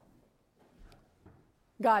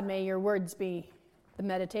God, may your words be the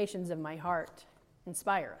meditations of my heart.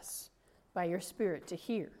 Inspire us by your Spirit to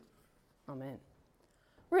hear. Amen.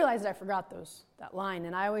 I realized I forgot that line,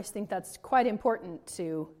 and I always think that's quite important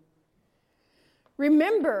to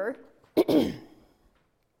remember.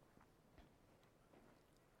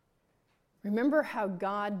 Remember how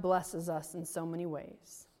God blesses us in so many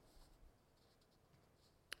ways.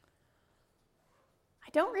 I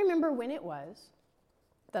don't remember when it was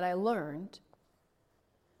that I learned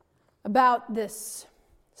about this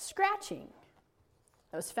scratching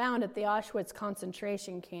that was found at the Auschwitz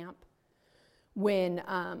concentration camp when,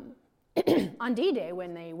 on D-Day,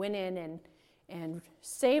 when they went in and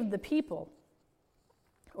saved the people,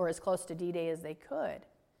 or as close to D-Day as they could.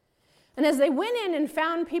 And as they went in and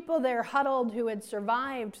found people there huddled who had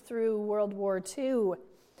survived through World War II,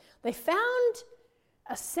 they found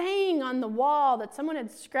a saying on the wall that someone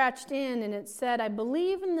had scratched in, and it said, "I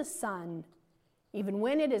believe in the sun, even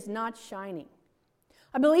when it is not shining.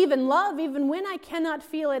 I believe in love, even when I cannot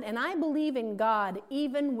feel it, and I believe in God,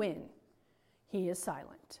 even when He is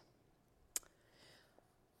silent."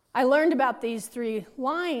 I learned about these 3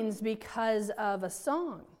 lines because of a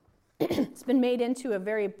song. It's been made into a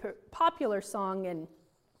very popular song, and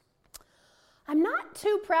I'm not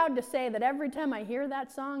too proud to say that every time I hear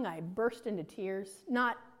that song, I burst into tears.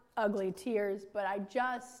 Not ugly tears, but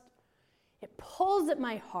it pulls at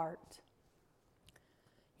my heart.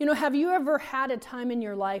 You know, have you ever had a time in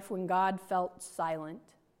your life when God felt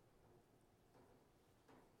silent?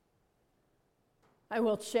 I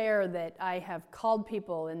will share that I have called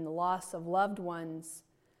people in the loss of loved ones,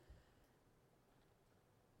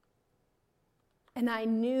 and I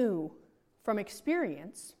knew from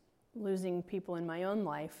experience, losing people in my own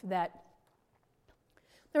life, that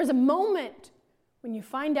there's a moment when you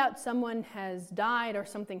find out someone has died or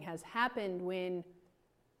something has happened when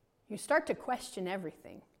you start to question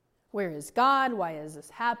everything. Where is God? Why is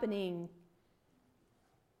this happening?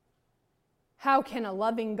 How can a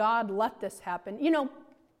loving God let this happen? You know,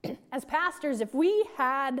 as pastors, if we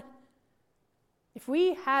had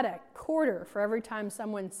a quarter for every time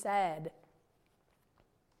someone said,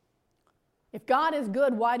 "If God is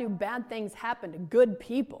good, why do bad things happen to good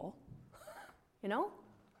people?" You know?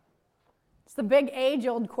 It's the big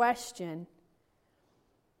age-old question.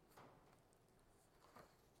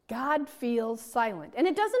 God feels silent. And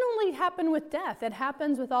it doesn't only happen with death. It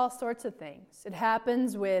happens with all sorts of things. It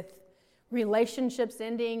happens with relationships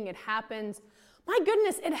ending. It happens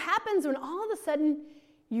when all of a sudden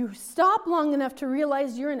you stop long enough to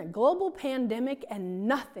realize you're in a global pandemic and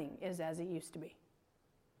nothing is as it used to be.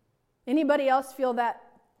 Anybody else feel that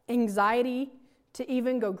anxiety to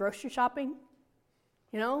even go grocery shopping?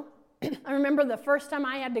 You know? I remember the first time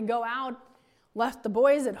I had to go out, left the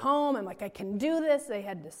boys at home. I'm like, I can do this. They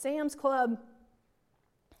had to Sam's Club.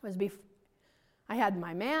 I had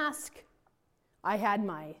my mask. I had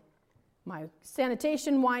my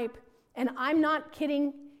sanitation wipe. And I'm not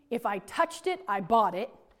kidding. If I touched it, I bought it.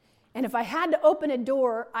 And if I had to open a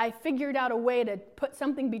door, I figured out a way to put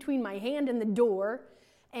something between my hand and the door.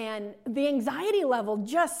 And the anxiety level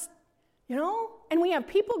just, you know, and we have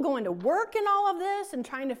people going to work and all of this and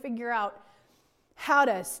trying to figure out how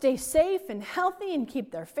to stay safe and healthy and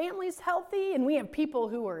keep their families healthy. And we have people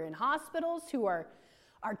who are in hospitals who are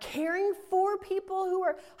caring for people who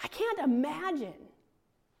are, I can't imagine.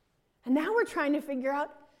 And now we're trying to figure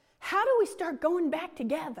out, how do we start going back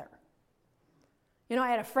together? You know, I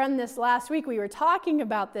had a friend this last week, we were talking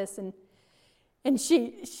about this, and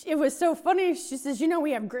it was so funny. She says, you know,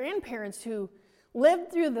 we have grandparents who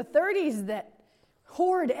lived through the 30s that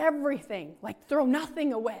hoard everything, like throw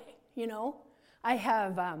nothing away, you know. I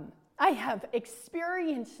have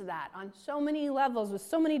experienced that on so many levels with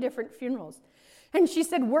so many different funerals. And she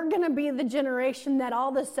said, we're going to be the generation that all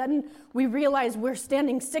of a sudden we realize we're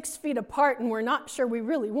standing 6 feet apart and we're not sure we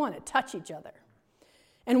really want to touch each other.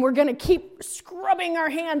 And we're going to keep scrubbing our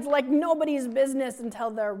hands like nobody's business until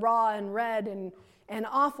they're raw and red and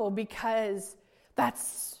awful, because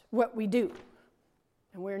that's what we do.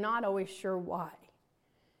 And we're not always sure why,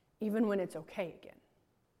 even when it's okay again.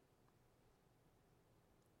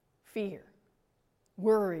 Fear,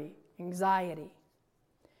 worry, anxiety.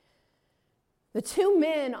 The 2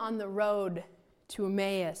 men on the road to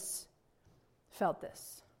Emmaus felt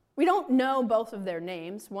this. We don't know both of their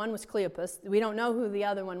names. One was Cleopas. We don't know who the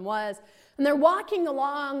other one was. And they're walking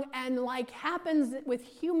along, and like happens with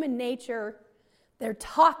human nature, they're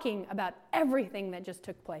talking about everything that just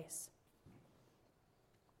took place.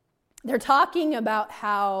 They're talking about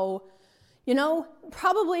how, you know,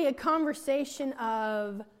 probably a conversation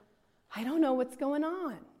of, I don't know what's going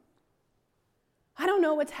on. I don't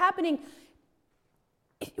know what's happening.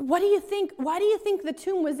 what do you think? Why do you think the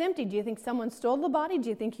tomb was empty? Do you think someone stole the body? Do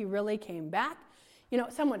you think he really came back?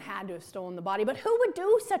 Someone had to have stolen the body, but who would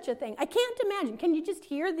do such a thing? I can't imagine. Can you just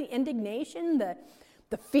hear the indignation, the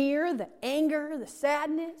fear, the anger, the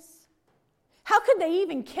sadness? How could they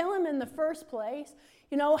even kill him in the first place?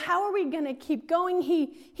 How are we going to keep going?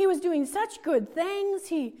 He was doing such good things.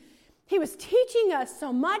 He was teaching us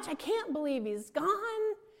so much. I can't believe he's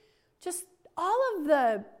gone. Just all of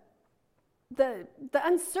the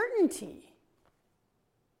uncertainty.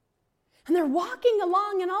 And they're walking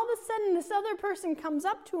along, and all of a sudden this other person comes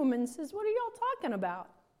up to him and says, "What are y'all talking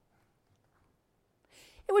about?"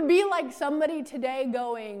 It would be like somebody today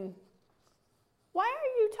going, "Why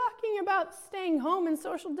are you talking about staying home and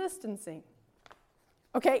social distancing?"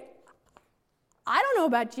 Okay, I don't know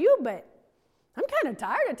about you, but I'm kind of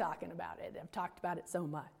tired of talking about it. I've talked about it so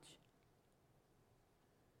much.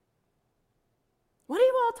 What are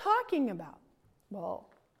you all talking about? Well,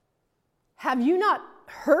 have you not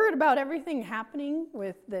heard about everything happening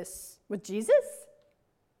with Jesus?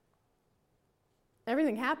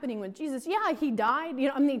 Everything happening with Jesus. Yeah, he died.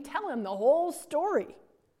 Tell him the whole story.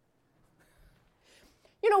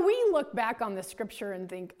 We look back on the scripture and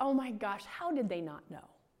think, oh my gosh, how did they not know?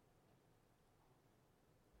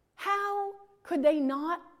 How could they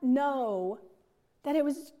not know that it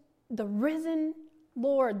was the risen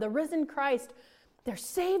Lord, the risen Christ, their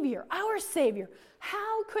Savior, our Savior?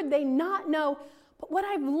 How could they not know? But what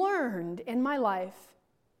I've learned in my life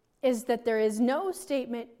is that there is no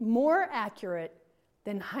statement more accurate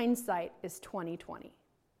than hindsight is 20/20.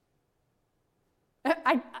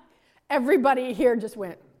 Everybody here just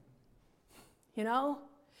went,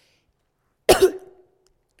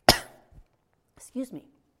 excuse me.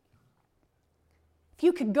 If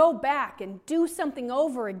you could go back and do something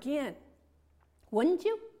over again, wouldn't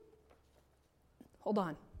you? Hold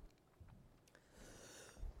on.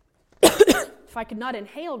 If I could not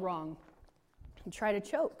inhale wrong and try to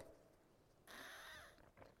choke.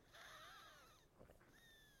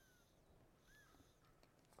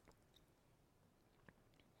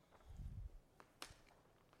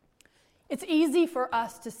 It's easy for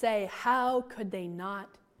us to say, how could they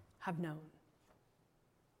not have known?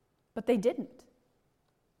 But they didn't.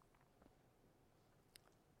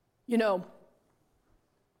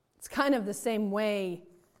 It's kind of the same way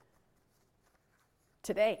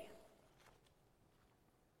today.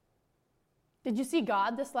 Did you see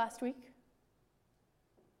God this last week?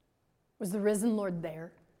 Was the risen Lord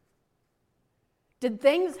there? Did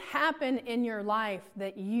things happen in your life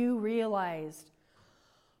that you realized,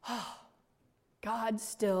 God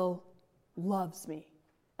still loves me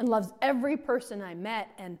and loves every person I met,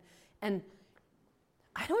 and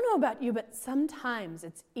I don't know about you, but sometimes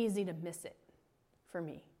it's easy to miss it for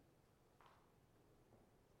me.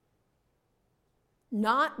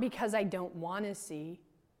 Not because I don't want to see,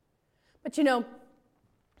 but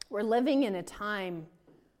we're living in a time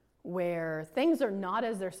where things are not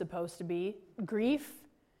as they're supposed to be. Grief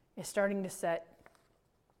is starting to set.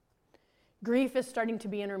 Grief is starting to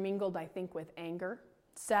be intermingled, I think, with anger,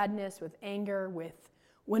 sadness, with anger, with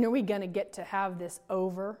when are we going to get to have this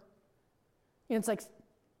over? It's like,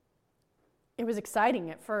 it was exciting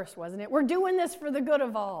at first, wasn't it? We're doing this for the good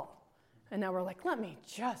of all. And now we're like, let me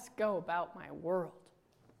just go about my world.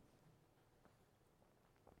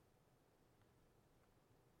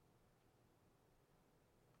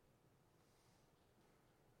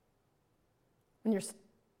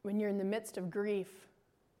 When you're in the midst of grief,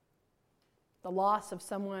 the loss of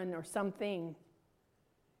someone or something,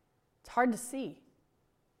 it's hard to see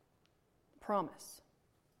the promise,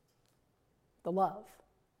 the love.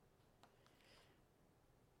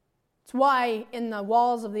 It's why in the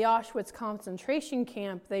walls of the Auschwitz concentration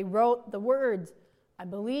camp, they wrote the words, "I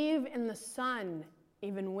believe in the sun,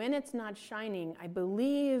 even when it's not shining. I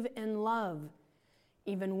believe in love,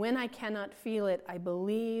 even when I cannot feel it. I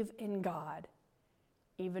believe in God,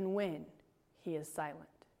 even when He is silent."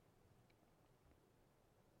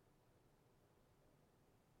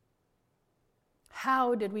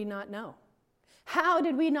 How did we not know? How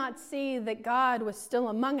did we not see that God was still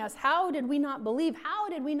among us? How did we not believe? How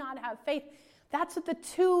did we not have faith? That's what the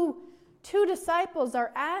two disciples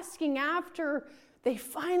are asking after they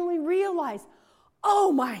finally realize,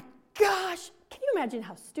 oh my gosh, can you imagine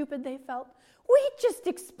how stupid they felt? We just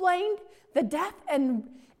explained the death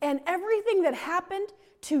and everything that happened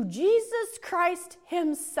to Jesus Christ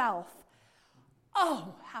Himself.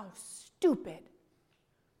 Oh, how stupid.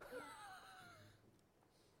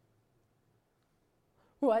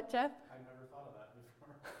 What, Jeff? I never thought of that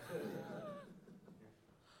before.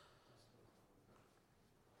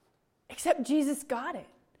 Except Jesus got it.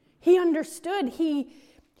 He understood. He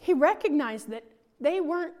he recognized that they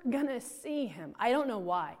weren't going to see him. I don't know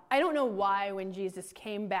why. I don't know why when Jesus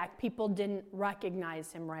came back, people didn't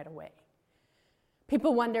recognize him right away.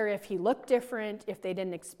 People wonder if he looked different, if they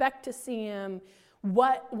didn't expect to see him,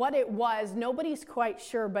 what it was. Nobody's quite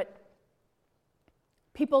sure, but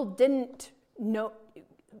people didn't know.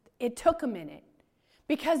 It took a minute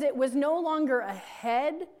because it was no longer a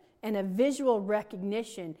head and a visual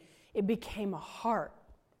recognition. It became a heart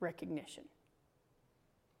recognition.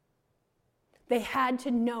 They had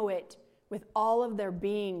to know it with all of their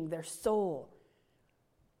being, their soul.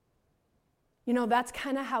 You know, that's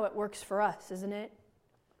kind of how it works for us, isn't it?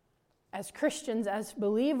 As Christians, as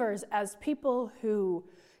believers, as people who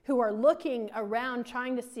are looking around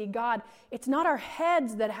trying to see God, it's not our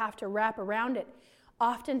heads that have to wrap around it.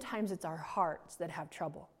 Oftentimes it's our hearts that have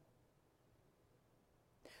trouble.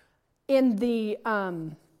 In the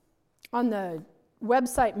on the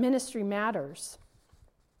website Ministry Matters,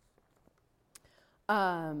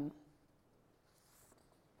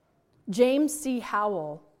 James C.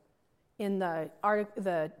 Howell, in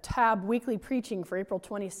the tab Weekly Preaching for April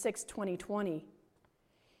 26, 2020,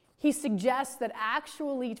 he suggests that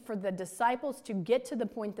actually for the disciples to get to the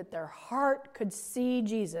point that their heart could see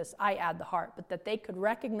Jesus, I add the heart, but that they could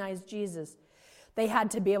recognize Jesus, they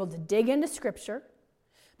had to be able to dig into Scripture,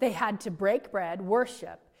 they had to break bread,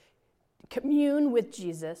 worship, commune with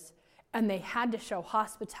Jesus, and they had to show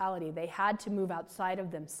hospitality. They had to move outside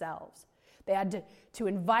of themselves. They had to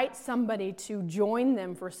invite somebody to join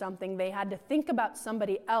them for something. They had to think about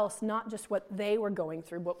somebody else, not just what they were going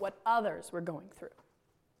through, but what others were going through.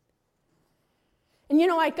 And you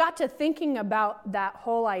know, I got to thinking about that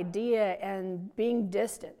whole idea and being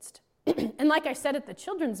distanced. And like I said at the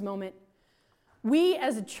children's moment, we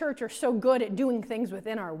as a church are so good at doing things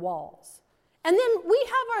within our walls. And then we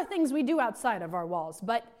have our things we do outside of our walls,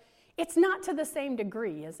 but it's not to the same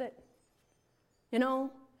degree, is it? You know?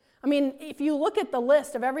 I mean, if you look at the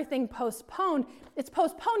list of everything postponed, it's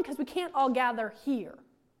postponed because we can't all gather here.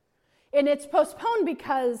 And it's postponed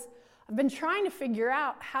because I've been trying to figure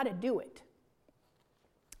out how to do it.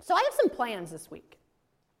 So I have some plans this week.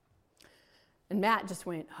 And Matt just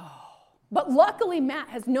went, oh. But luckily, Matt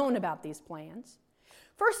has known about these plans.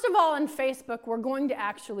 First of all, on Facebook, we're going to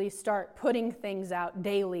actually start putting things out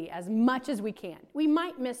daily as much as we can. We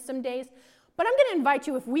might miss some days, but I'm going to invite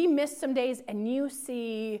you, if we miss some days and you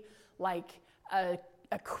see like a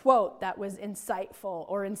quote that was insightful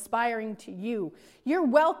or inspiring to you, you're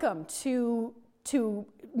welcome to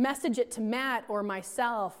message it to Matt or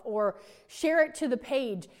myself or share it to the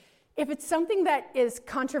page. If it's something that is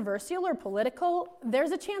controversial or political,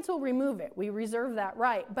 there's a chance we'll remove it. We reserve that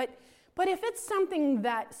right. But if it's something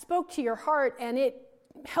that spoke to your heart and it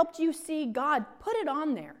helped you see God, put it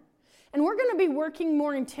on there. And we're going to be working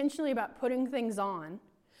more intentionally about putting things on.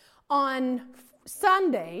 On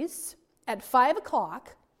Sundays at 5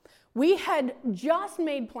 o'clock, we had just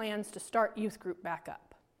made plans to start youth group back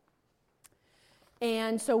up.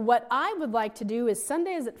 And so what I would like to do is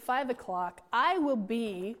Sundays at 5 o'clock, I will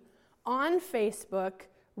be on Facebook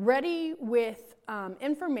ready with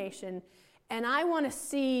information. And I want to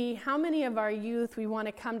see how many of our youth we want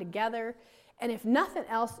to come together. And if nothing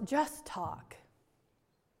else, just talk.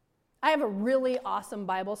 I have a really awesome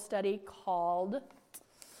Bible study called,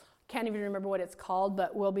 can't even remember what it's called,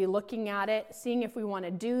 but we'll be looking at it, seeing if we want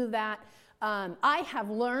to do that. I have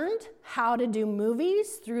learned how to do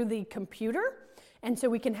movies through the computer. And so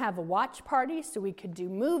we can have a watch party, so we could do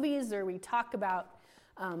movies, or we talk about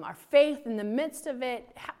our faith in the midst of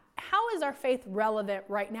it. How is our faith relevant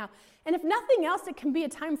right now? And if nothing else, it can be a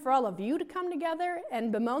time for all of you to come together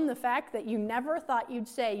and bemoan the fact that you never thought you'd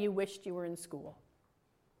say you wished you were in school.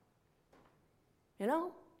 You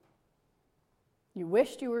know? You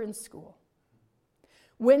wished you were in school.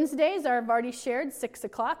 Wednesdays, I've already shared, 6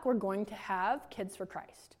 o'clock, we're going to have Kids for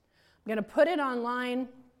Christ. I'm going to put it online.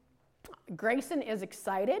 Grayson is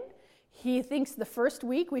excited. He thinks the first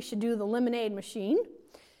week we should do the lemonade machine.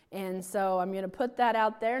 And so I'm going to put that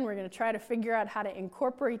out there, and we're going to try to figure out how to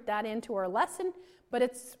incorporate that into our lesson. But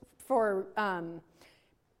it's for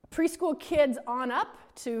preschool kids on up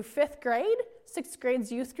to 5th grade, 6th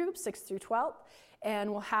grade's youth group, 6th through 12th,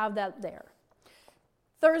 and we'll have that there.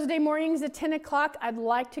 Thursday mornings at 10 o'clock, I'd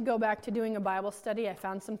like to go back to doing a Bible study. I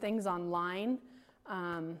found some things online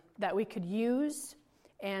that we could use.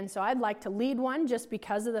 And so I'd like to lead one just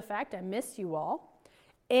because of the fact I miss you all.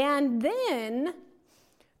 And then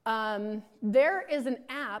there is an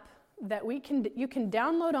app that you can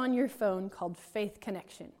download on your phone called Faith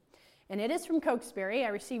Connection. And it is from Cokesbury. I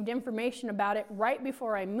received information about it right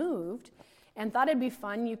before I moved. and thought it'd be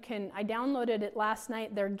fun. I downloaded it last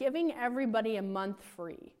night. They're giving everybody a month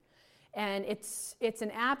free. And it's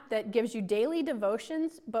an app that gives you daily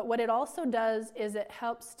devotions, but what it also does is it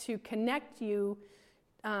helps to connect you.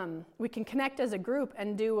 We can connect as a group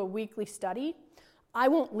and do a weekly study. I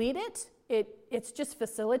won't lead it. It's just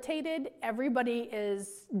facilitated. Everybody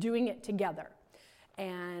is doing it together.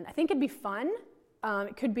 And I think it'd be fun.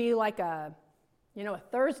 It could be like a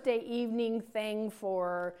Thursday evening thing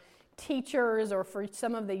for teachers or for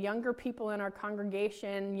some of the younger people in our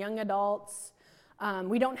congregation, young adults.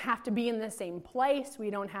 We don't have to be in the same place. We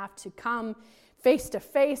don't have to come face to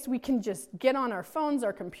face. We can just get on our phones,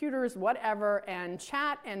 our computers, whatever, and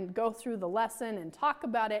chat and go through the lesson and talk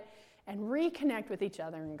about it and reconnect with each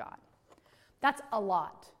other and God. That's a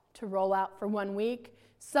lot to roll out for 1 week.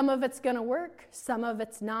 Some of it's going to work, some of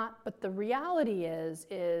it's not, but the reality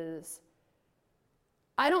is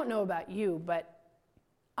I don't know about you, but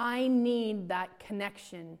I need that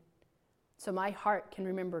connection so my heart can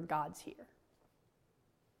remember God's here.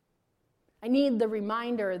 I need the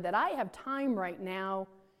reminder that I have time right now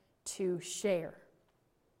to share.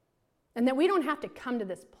 And that we don't have to come to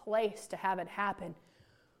this place to have it happen.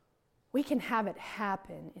 We can have it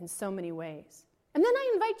happen in so many ways. And then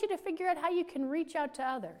I invite you to figure out how you can reach out to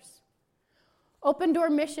others. Open Door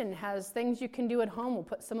Mission has things you can do at home. We'll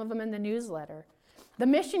put some of them in the newsletter. The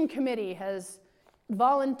Mission Committee has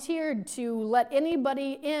volunteered to let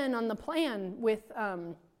anybody in on the plan with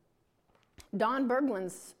Don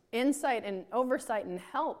Berglund's insight and oversight and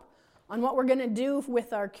help on what we're going to do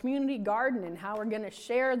with our community garden and how we're going to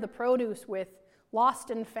share the produce with Lost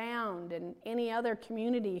and Found and any other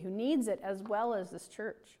community who needs it, as well as this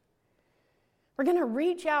church. We're going to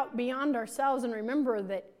reach out beyond ourselves and remember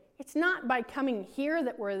that it's not by coming here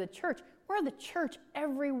that we're the church. We're the church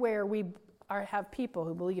everywhere we have people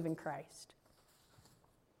who believe in Christ.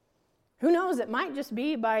 Who knows, it might just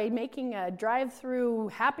be by making a drive-through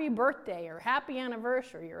happy birthday or happy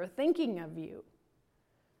anniversary or thinking of you.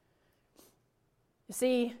 You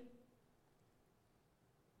see,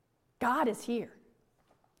 God is here.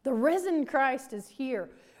 The risen Christ is here.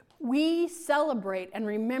 We celebrate and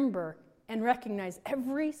remember and recognize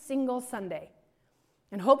every single Sunday,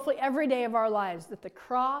 and hopefully every day of our lives, that the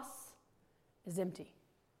cross is empty.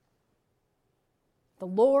 The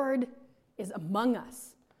Lord is among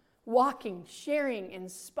us, walking, sharing,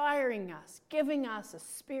 inspiring us, giving us a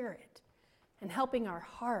spirit, and helping our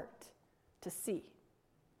heart to see,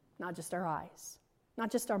 not just our eyes, not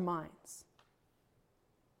just our minds.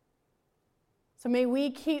 So may we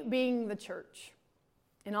keep being the church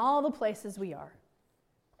in all the places we are,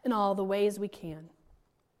 in all the ways we can.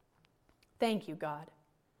 Thank you, God,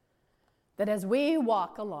 that as we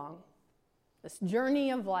walk along this journey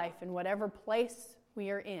of life in whatever place we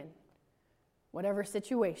are in, whatever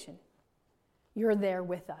situation, you're there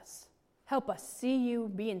with us. Help us see you,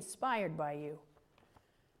 be inspired by you.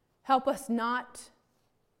 Help us not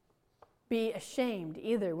be ashamed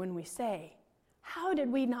either when we say, "How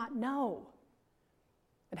did we not know?"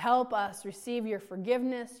 But help us receive your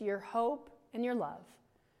forgiveness, your hope, and your love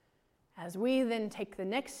as we then take the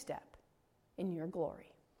next step in your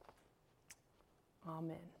glory.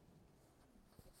 Amen.